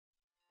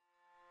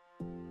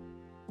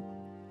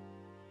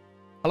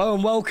Hello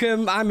and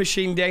welcome, I'm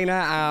MachineDaena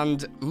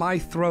and my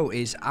throat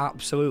is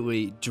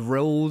absolutely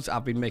drilled.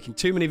 I've been making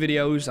too many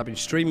videos, I've been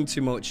streaming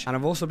too much, and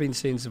I've also been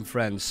seeing some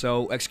friends.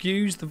 So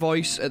excuse the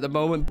voice at the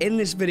moment. In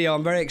this video,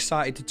 I'm very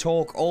excited to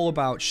talk all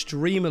about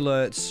stream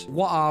alerts.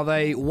 What are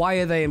they? Why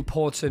are they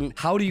important?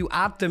 How do you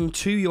add them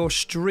to your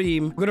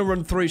stream? We're going to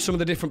run through some of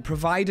the different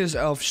providers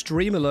of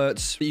stream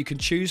alerts that you can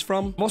choose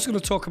from. I'm also going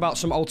to talk about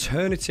some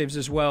alternatives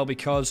as well,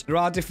 because there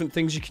are different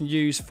things you can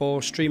use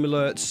for stream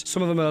alerts.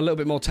 Some of them are a little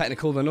bit more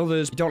technical than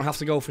others. You don't have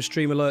to go for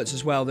stream alerts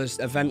as well. There's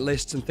event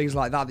lists and things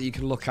like that that you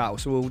can look at.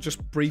 So we'll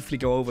just briefly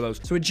go over those.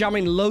 So we're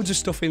jamming loads of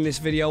stuff in this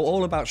video,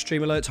 all about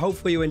stream alerts.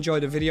 Hopefully you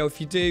enjoyed the video. If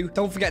you do,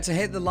 don't forget to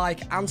hit the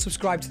like and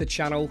subscribe to the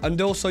channel.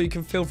 And also you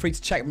can feel free to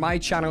check my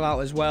channel out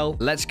as well.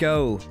 Let's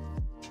go.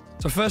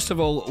 So first of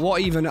all,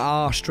 what even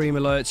are stream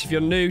alerts? If you're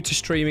new to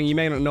streaming, you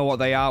may not know what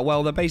they are.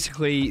 Well, they're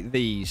basically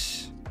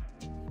these.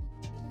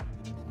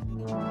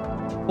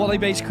 What they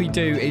basically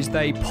do is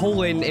they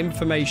pull in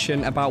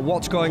information about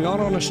what's going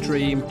on a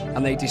stream,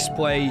 and they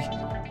display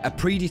a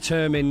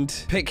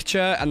predetermined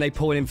picture, and they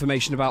pull in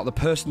information about the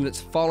person that's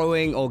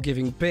following or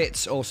giving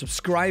bits or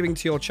subscribing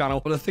to your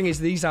channel. But the thing is,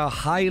 these are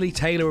highly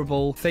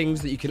tailorable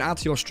things that you can add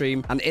to your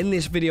stream, and in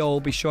this video I'll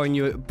be showing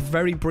you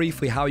very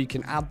briefly how you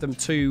can add them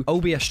to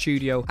OBS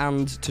Studio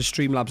and to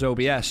Streamlabs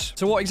OBS.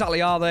 So what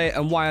exactly are they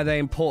and why are they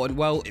important?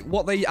 Well,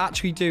 what they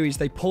actually do is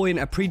they pull in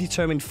a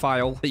predetermined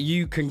file that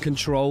you can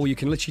control. You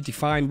can literally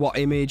define what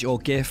image or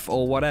GIF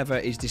or whatever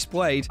is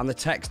displayed, and the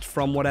text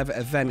from whatever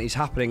event is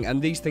happening,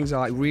 and these things are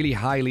like really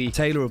highly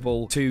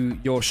tailorable to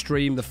your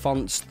stream, the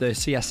fonts, the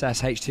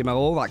CSS, HTML,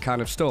 all that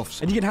kind of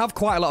stuff. And you can have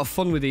quite a lot of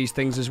fun with these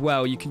things as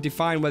well. You can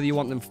define whether you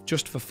want them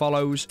just for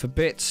follows, for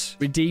bits,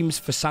 redeems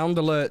for sound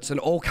alerts, and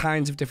all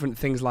kinds of different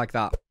things like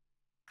that.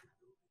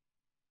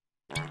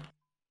 Oh,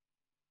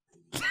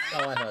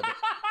 I heard it.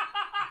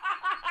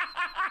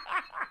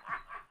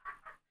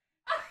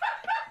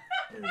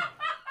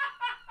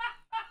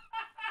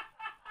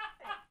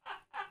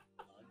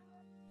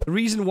 The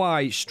reason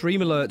why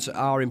stream alerts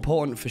are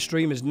important for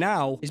streamers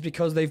now is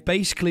because they've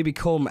basically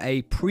become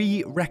a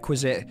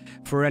prerequisite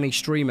for any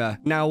streamer.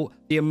 Now,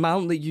 the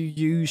amount that you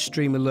use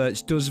stream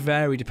alerts does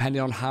vary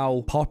depending on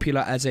how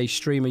popular as a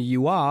streamer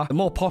you are. The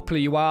more popular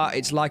you are,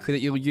 it's likely that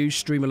you'll use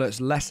stream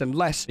alerts less and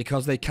less,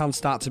 because they can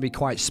start to be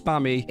quite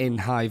spammy in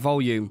high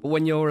volume. But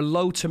when you're a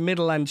low to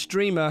middle end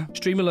streamer,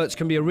 stream alerts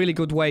can be a really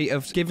good way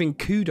of giving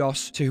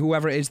kudos to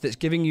whoever it is that's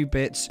giving you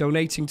bits,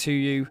 donating to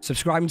you,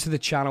 subscribing to the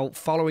channel,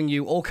 following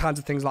you, all kinds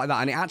of things like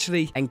that. And it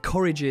actually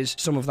encourages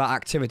some of that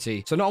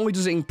activity. So not only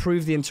does it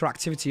improve the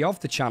interactivity of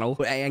the channel,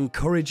 but it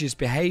encourages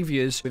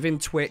behaviors within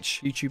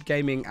Twitch, YouTube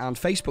Gaming, and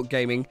Facebook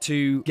Gaming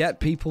to get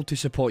people to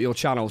support your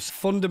channels.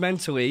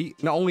 Fundamentally,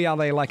 not only are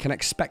they like an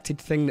expected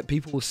thing that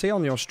people will see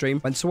on your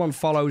stream, when someone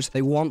follows,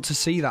 they want to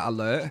see that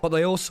alert, but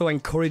they also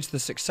encourage the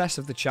success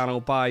of the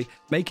channel by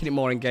making it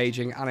more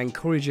engaging and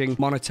encouraging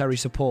monetary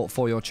support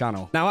for your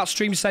channel. Now, at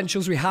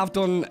StreamEssentials, we have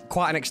done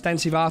quite an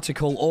extensive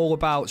article all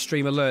about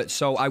stream alerts,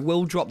 so I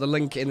will drop the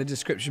link in the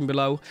description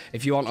below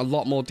if you want a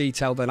lot more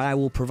detail than I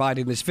will provide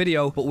in this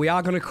video. But we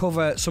are going to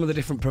cover some of the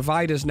different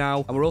providers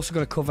now, and we're also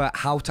going to cover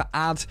how to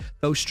add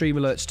those stream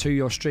alerts to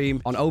your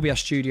stream on OBS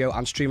Studio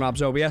and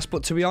Streamlabs OBS.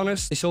 But to be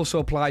honest, this also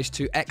applies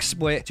to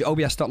XSplit, to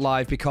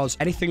OBS.live, because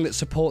anything that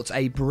supports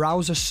a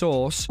browser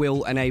source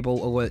will enable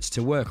alerts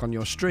to work on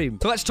your stream.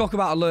 So let's talk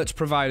about alerts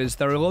providers.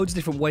 There are loads of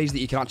different ways that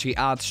you can actually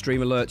add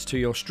stream alerts to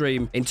your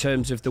stream in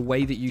terms of the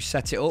way that you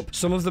set it up.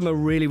 Some of them are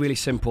really, really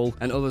simple,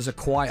 and others are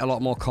quite a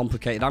lot more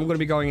complicated. I'm going to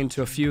be going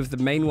into a few of the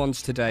main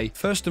ones today.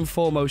 First and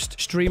foremost,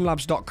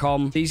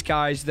 Streamlabs.com. These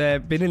guys,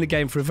 they've been in the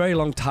game for a very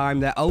long time.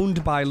 They're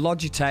owned by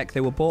Logitech. They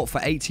were bought for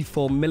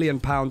 £84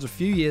 million a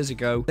few years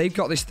ago. They've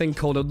got this thing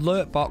called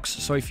Alert Box.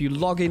 So if you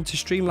log into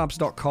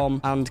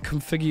Streamlabs.com and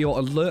configure your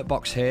Alert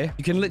Box here,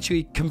 you can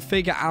literally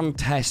configure and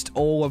test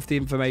all of the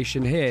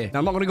information here. Now,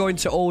 I'm not going to go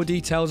into all the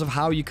details of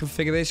how you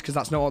configure this, because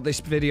that's not what this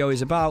video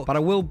is about, but I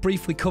will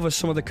briefly cover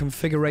some of the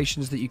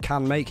configurations that you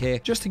can make here,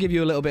 just to give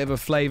you a little bit of a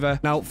flavor.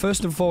 Now,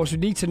 first and foremost, we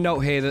need to note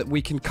here that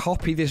we can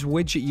copy this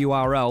widget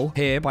URL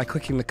here by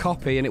clicking the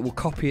copy, and it will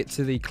copy it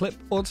to the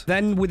clipboard.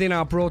 Then within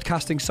our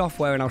broadcasting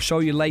software, and I'll show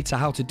you later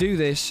how to do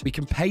this, we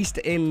can paste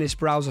in this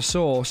browser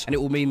source, and it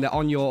will mean that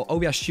on your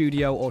OBS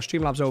Studio or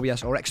Streamlabs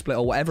OBS or XSplit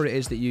or whatever it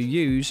is that you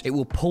use, it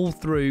will pull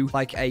through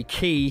like a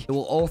key that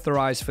will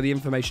authorize for the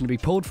information to be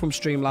pulled from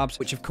Streamlabs,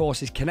 which of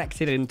course is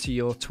connected into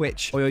your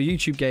Twitch or your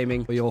YouTube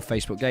Gaming or your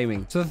Facebook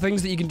Gaming. So the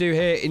things that you can do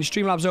here in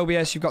Streamlabs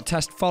OBS, you've got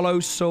test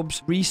follows,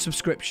 subs,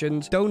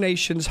 resubscriptions,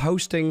 donations,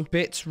 hosting,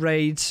 bits,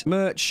 raids,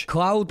 merch,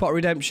 cloud bot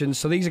redemptions.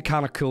 So these are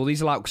kind of cool.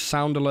 These are like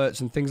sound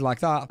alerts and things like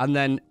that. And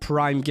then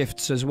Prime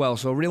gifts as well.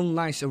 So a real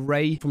nice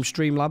array from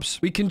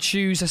Streamlabs. We can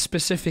choose a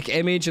specific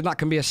image, and that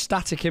can be a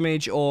static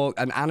image or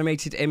an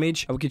animated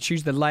image. And we can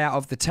choose the layout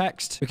of the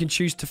text. We can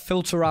choose to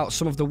filter out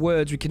some of the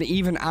words. We can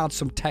even add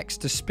some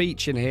text to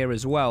speech in here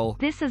as well.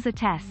 This is a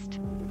test.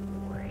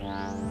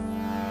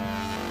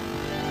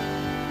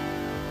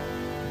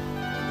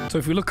 So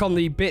if we look on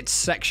the bits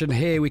section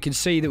here, we can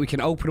see that we can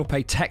open up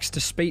a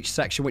text-to-speech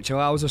section, which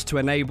allows us to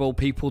enable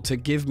people to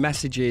give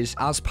messages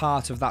as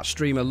part of that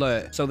stream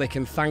alert, so they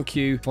can thank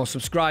you for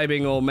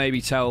subscribing or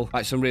maybe tell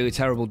like some really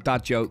terrible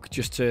dad joke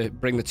just to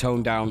bring the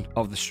tone down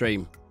of the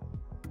stream.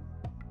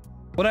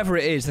 Whatever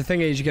it is, the thing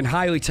is you can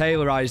highly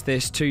tailorize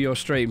this to your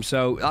stream.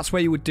 So that's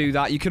where you would do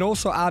that. You can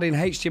also add in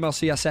HTML,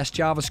 CSS,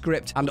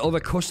 JavaScript, and other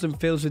custom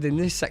fields within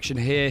this section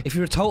here. If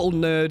you're a total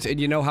nerd and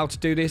you know how to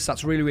do this,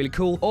 that's really, really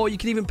cool. Or you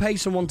can even pay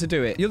someone to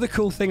do it. The other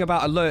cool thing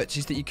about alerts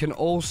is that you can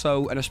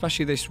also, and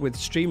especially this with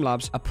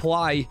Streamlabs,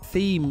 apply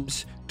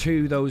themes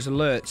to those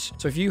alerts.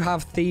 So if you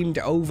have themed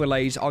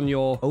overlays on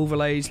your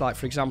overlays, like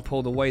for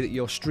example, the way that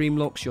your stream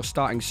looks, you're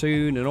starting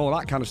soon and all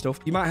that kind of stuff,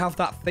 you might have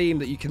that theme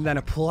that you can then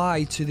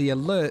apply to the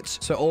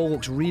alerts so it all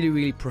looks really,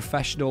 really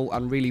professional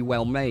and really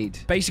well made.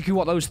 Basically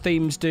what those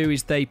themes do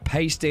is they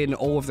paste in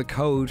all of the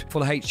code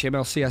for the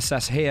HTML,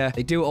 CSS here.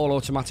 They do it all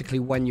automatically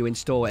when you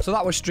install it. So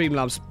that was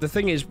Streamlabs. The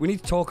thing is, we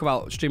need to talk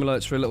about stream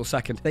alerts for a little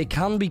second. They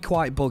can be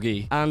quite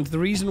buggy, and the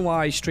reason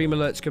why stream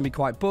alerts can be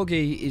quite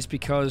buggy is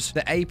because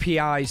the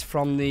APIs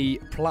from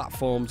the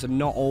platforms are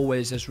not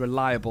always as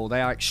reliable.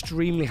 They are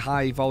extremely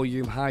high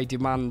volume, high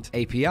demand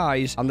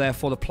APIs, and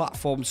therefore the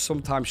platforms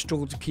sometimes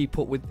struggle to keep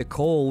up with the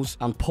calls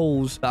and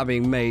pulls that are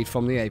being made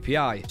from the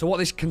API. So what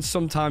this can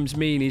sometimes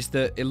mean is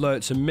that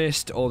alerts are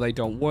missed, or they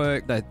don't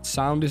work, their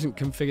sound isn't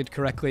configured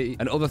correctly,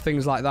 and other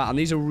things like that. And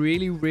these are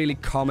really, really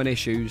common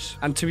issues.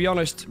 And to be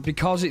honest,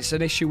 because it's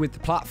an issue with the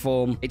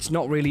platform, it's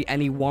not really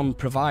any one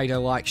provider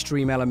like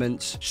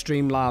StreamElements,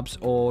 Streamlabs,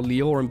 or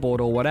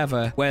LioranBoard or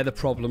whatever where the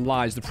problem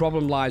lies. The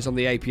problem lies on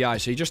the API,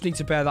 so you just need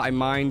to bear that in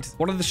mind.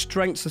 One of the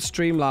strengths of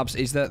Streamlabs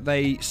is that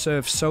they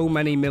serve so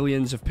many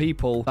millions of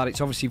people that it's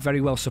obviously very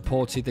well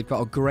supported. They've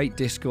got a great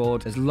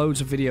Discord. There's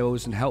loads of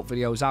videos and help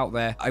videos out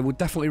there. I would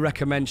definitely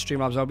recommend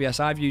Streamlabs OBS.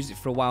 I've used it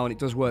for a while and it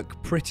does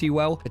work pretty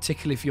well,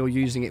 particularly if you're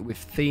using it with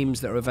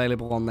themes that are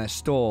available on their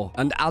store.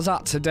 And as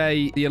at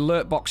today, the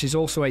alert box is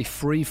also a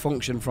free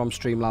function from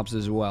Streamlabs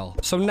as well.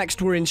 So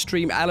next we're in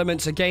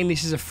StreamElements. Again,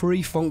 this is a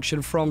free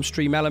function from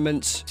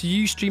StreamElements. To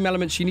use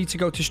StreamElements, you need to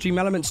go to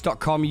streamelements.com.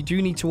 You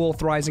do need to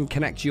authorize and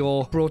connect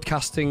your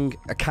broadcasting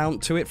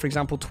account to it, for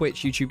example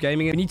Twitch, YouTube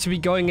Gaming. You need to be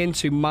going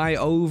into my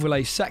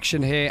overlay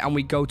section here, and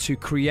we go to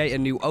create a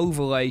new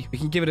overlay. We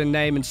can give it a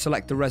name and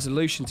select the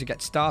resolution to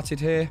get started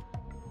here.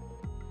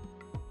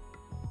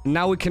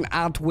 Now we can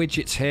add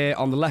widgets here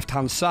on the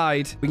left-hand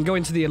side. We can go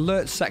into the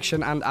alerts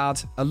section and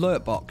add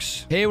alert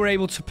box. Here we're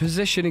able to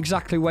position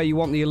exactly where you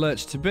want the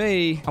alerts to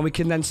be, and we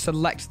can then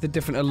select the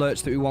different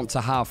alerts that we want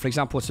to have. For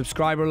example, a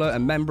subscriber alert, a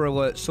member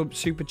alert,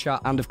 super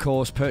chat, and of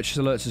course purchase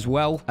alerts as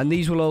well. And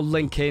these will all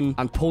link in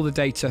and pull the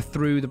data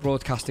through the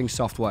broadcasting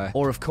software.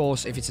 Or of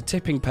course, if it's a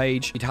tipping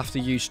page, you'd have to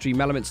use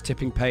StreamElements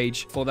tipping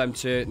page for them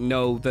to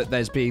know that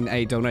there's been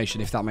a donation,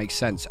 if that makes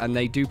sense. And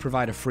they do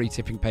provide a free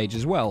tipping page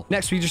as well.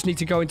 Next, we just need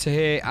to go into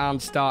here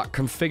and start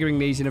configuring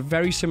these in a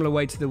very similar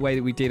way to the way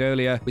that we did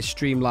earlier with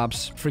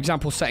Streamlabs. For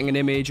example, setting an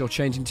image or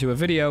changing to a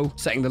video,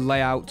 setting the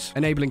layout,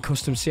 enabling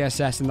custom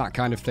CSS and that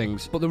kind of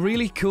things. But the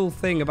really cool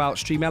thing about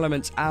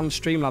StreamElements and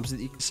Streamlabs is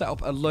that you can set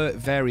up alert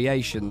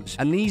variations.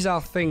 And these are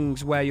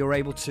things where you're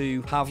able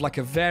to have like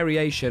a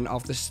variation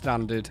of the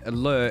standard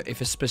alert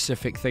if a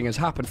specific thing has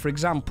happened. For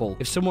example,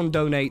 if someone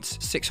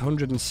donates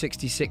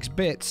 666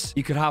 bits,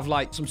 you could have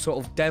like some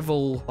sort of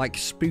devil, like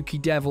spooky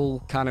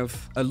devil kind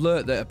of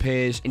alert that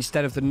appears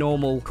instead of the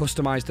normal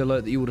customized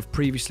alert that you would have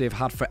previously have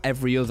had for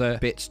every other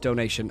bits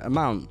donation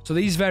amount. So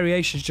these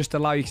variations just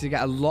allow you to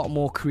get a lot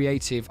more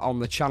creative on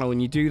the channel,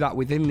 and you do that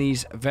within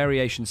these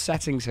variation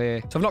settings here.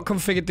 So I've not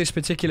configured this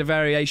particular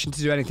variation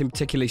to do anything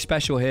particularly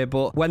special here,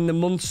 but when the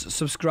months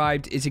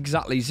subscribed is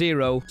exactly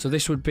 0, so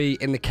this would be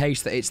in the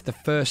case that it's the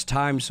first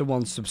time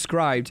someone's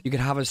subscribed, you could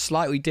have a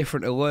slightly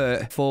different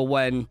alert for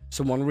when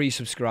someone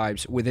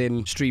resubscribes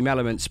within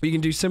StreamElements. But you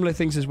can do similar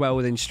things as well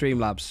within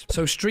Streamlabs.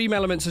 So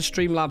StreamElements and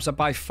Streamlabs are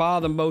by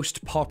far the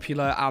most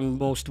popular and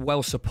most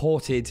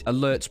well-supported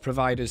alerts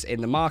providers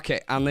in the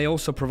market, and they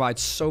also provide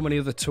so many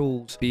other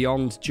tools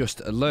beyond just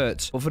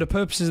alerts. But for the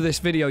purposes of this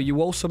video,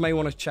 you also may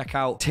want to check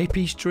out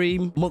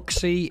TippyStream.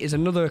 Muxy is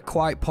another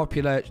quite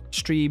popular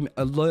stream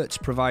alerts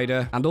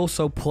provider, and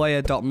also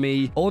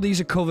Player.me. All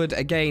these are covered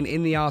again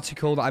in the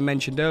article that I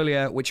mentioned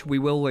earlier, which we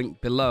will link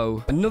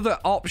below. Another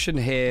option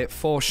here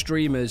for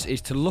streamers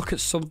is to look at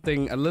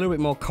something a little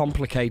bit more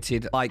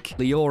complicated like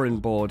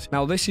LioranBoard.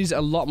 Now this is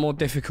a lot more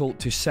difficult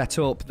to set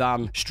up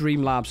than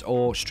Streamlabs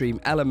or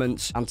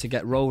StreamElements and to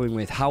get rolling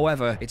with.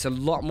 However, it's a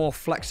lot more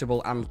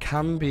flexible and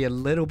can be a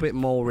little bit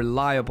more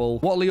reliable.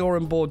 What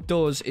LioranBoard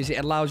does is it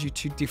allows you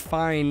to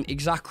define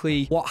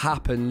exactly what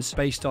happens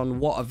based on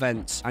what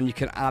events, and you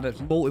can add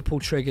multiple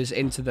triggers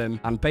into them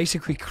and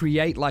basically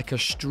create like a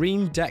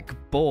stream deck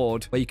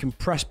board where you can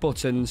press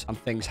buttons and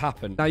things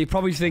happen. Now you're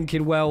probably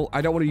thinking, well,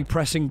 I don't want to be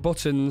pressing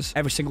buttons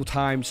every single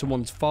time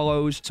someone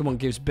follows, someone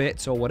gives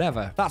bits or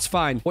whatever. That's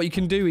fine. What you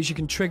can do is you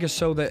can trigger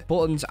so that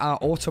buttons are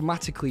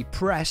automatically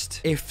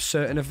pressed if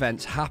certain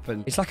events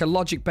happen. It's like a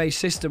logic-based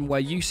system where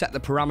you set the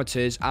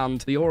parameters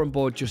and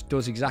LioranBoard just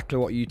does exactly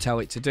what you tell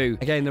it to do.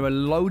 Again, there are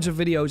loads of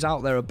videos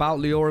out there about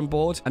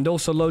LioranBoard and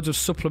also loads of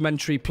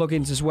supplementary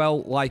plugins as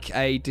well, like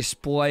a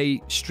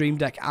display Stream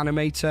Deck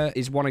animator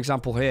is one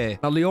example here.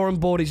 Now,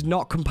 LioranBoard is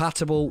not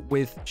compatible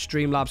with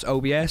Streamlabs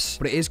OBS,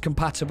 but it is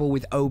compatible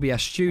with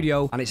OBS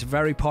Studio, and it's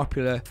very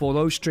popular for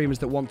those streamers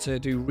that want to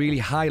do really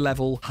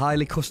high-level,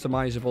 highly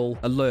customizable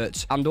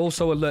alerts, and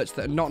also alerts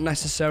that are not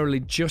necessarily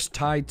just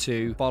tied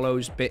to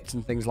follows, bits,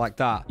 and things like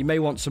that. You may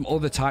want some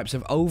other types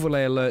of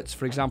overlay alerts,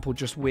 for example,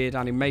 just weird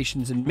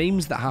animations and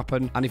memes that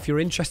happen, and if you're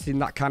interested in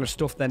that kind of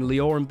stuff, then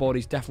LioranBoard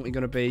is definitely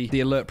going to be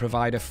the alert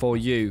provider for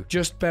you.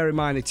 Just bear in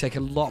mind, they take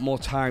a lot more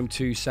time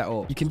to set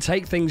up. You can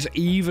take things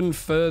even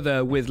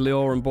further with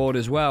LioranBoard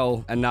as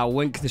well, and now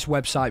link this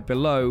website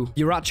below.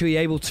 You're actually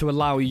able to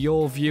allow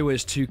your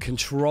viewers to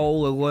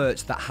control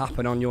alerts that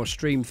happen on your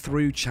stream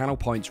through channel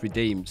points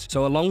redeems.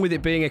 So along with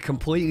it being a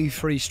completely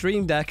free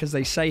Stream Deck, as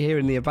they say here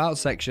in the About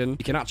section,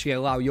 you can actually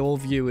allow your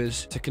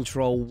viewers to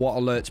control what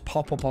alerts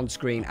pop up on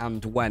screen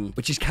and when,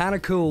 which is kind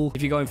of cool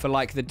if you're going for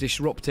like the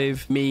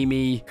disruptive,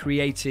 memey,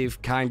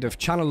 creative kind of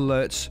channel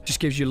alerts. Just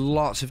gives you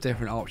lots of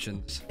different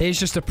options. Here's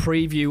just a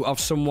preview of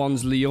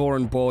someone's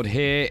LioranBoard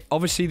here.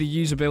 Obviously,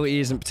 the usability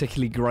isn't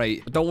particularly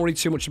great, but don't worry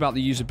too much about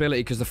the usability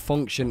because the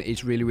function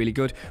is really, really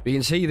good. We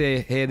can see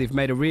here they've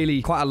made a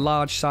really quite a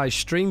large size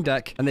Stream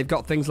Deck, and they've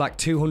got things like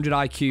 200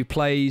 IQ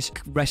plays,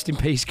 rest in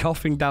peace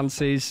coughing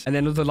dances, and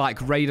then other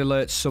like raid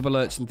alerts, sub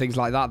alerts, and things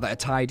like that are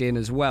tied in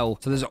as well.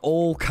 So there's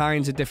all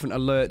kinds of different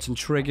alerts and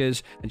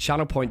triggers and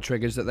channel point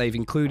triggers that they've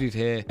included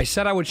here. I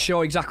said I would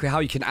show exactly how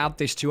you can add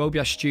this to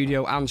OBS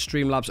Studio and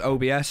Streamlabs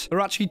OBS. There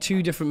are actually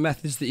two different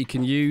methods that you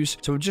can use.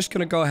 So we're just going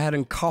to go ahead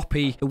and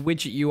copy the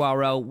widget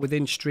URL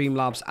within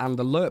Streamlabs and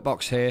Alert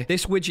Box here.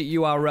 This widget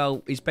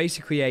URL is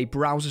basically a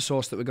browser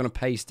source that we're going to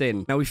paste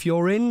in. Now, if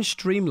you're in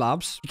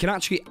Streamlabs, you can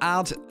actually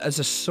add as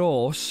a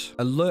source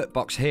Alert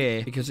Box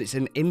here because it's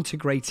an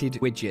integrated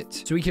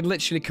widget. So we can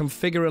literally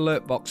configure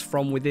Alert Box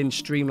from within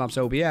Streamlabs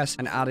OBS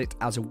and add it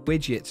as a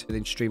widget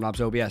within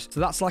Streamlabs OBS. So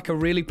that's like a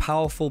really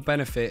powerful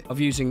benefit of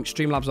using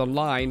Streamlabs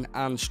Online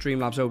and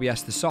Streamlabs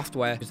OBS, the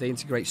software, because they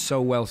integrate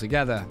so well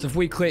together. So if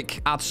we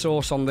click add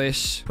source on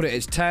this, put it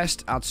as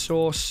test, add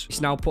source,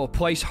 it's now put a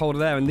placeholder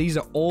there, and these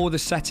are all the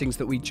settings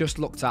that we just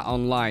looked at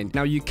online.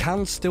 Now, you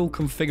can still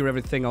configure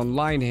everything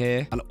online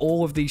here, and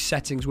all of these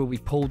settings will be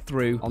pulled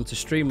through onto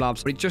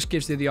Streamlabs, but it just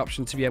gives you the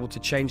option to be able to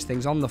change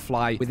things on the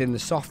fly within the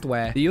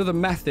software. The other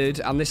method,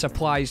 and this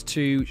applies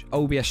to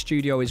OBS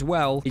Studio as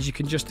well, is you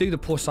can just do the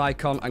plus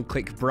icon and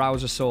click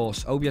browser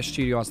source. OBS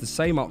Studio has the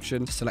same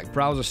option. Select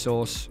browser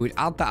source. We'd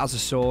add that as a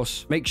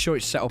source. Make sure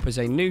it's set up as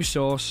a new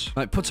source.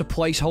 Now, it puts a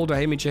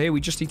placeholder image here.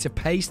 We just need to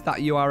paste that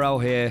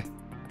URL here.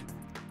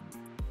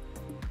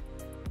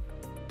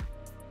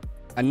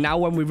 And now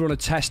when we run a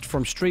test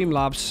from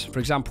Streamlabs, for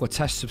example, a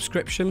test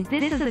subscription.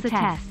 This is a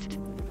test.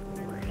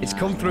 It's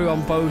come through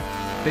on both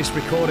this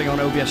recording on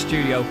OBS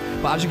Studio,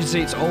 but as you can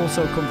see, it's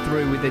also come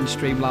through within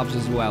Streamlabs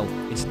as well.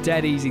 It's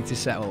dead easy to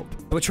set up.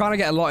 We're trying to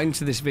get a lot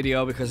into this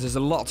video because there's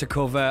a lot to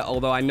cover,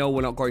 although I know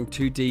we're not going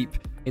too deep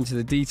into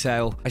the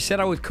detail. I said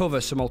I would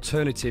cover some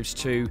alternatives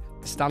to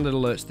standard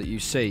alerts that you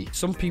see.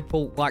 Some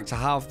people like to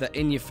have the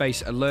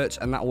in-your-face alerts,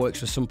 and that works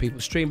for some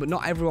people's stream, but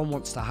not everyone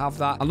wants to have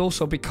that. And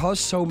also,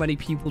 because so many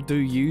people do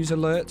use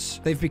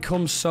alerts, they've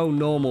become so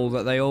normal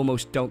that they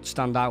almost don't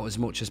stand out as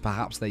much as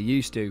perhaps they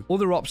used to.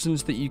 Other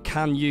options that you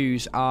can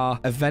use are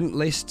event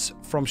lists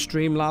from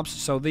Streamlabs.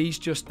 So these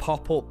just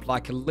pop up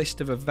like a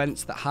list of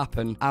events that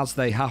happen as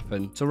they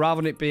happen. So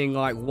rather than it being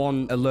like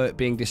one alert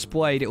being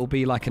displayed, it will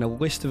be like in a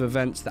list of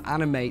events that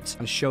animates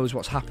and shows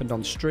what's happened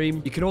on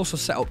stream. You can also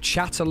set up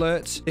chat alerts.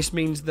 This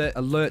means that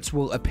alerts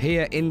will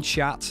appear in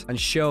chat and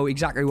show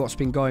exactly what's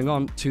been going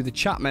on to the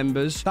chat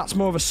members. That's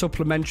more of a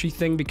supplementary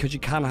thing because you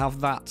can have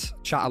that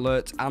chat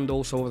alert and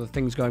also other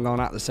things going on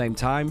at the same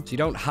time. So you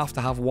don't have to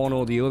have one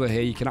or the other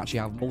here. You can actually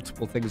have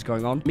multiple things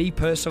going on. Me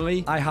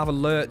personally, I have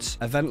alerts,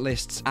 event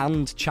lists,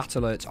 and chat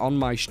alerts on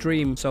my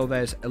stream. So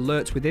there's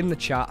alerts within the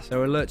chat.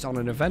 There are alerts on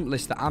an event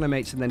list that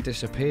animates and then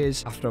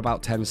disappears after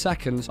about 10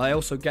 seconds. I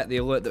also get the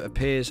alert that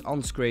appears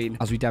on screen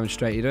as we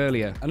demonstrated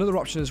earlier. Another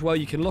option as well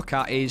you can look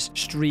at is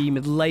stream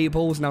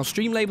labels. Now,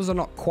 stream labels are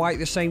not quite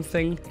the same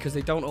thing because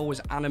they don't always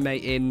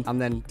animate in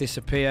and then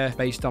disappear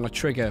based on a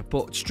trigger,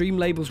 but stream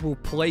labels will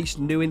place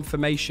new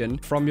information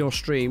from your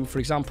stream, for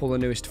example, the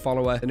newest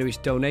follower, the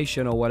newest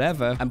donation or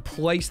whatever, and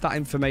place that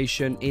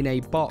information in a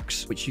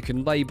box which you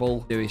can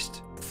label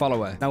newest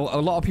follower. Now,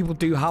 a lot of people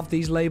do have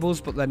these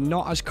labels, but they're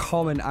not as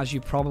common as you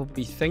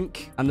probably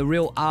think. And the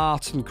real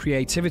art and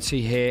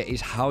creativity here is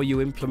how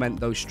you implement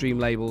those stream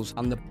labels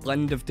and the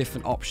blend of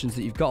different options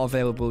that you've got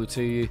available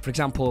to you. For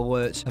example,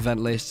 alerts, event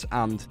lists,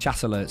 and chat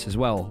alerts as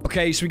well.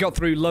 Okay, so we got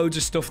through loads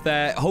of stuff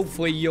there.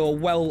 Hopefully, you're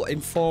well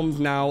informed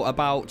now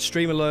about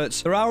stream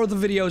alerts. There are other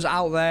videos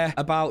out there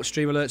about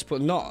stream alerts,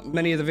 but not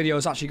many of the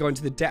videos actually go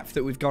into the depth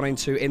that we've gone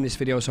into in this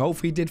video. So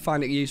hopefully you did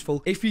find it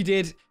useful. If you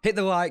did, hit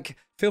the like.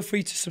 Feel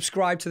free to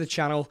subscribe to the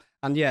channel,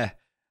 and yeah,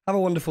 Have a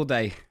wonderful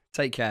day.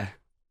 Take care.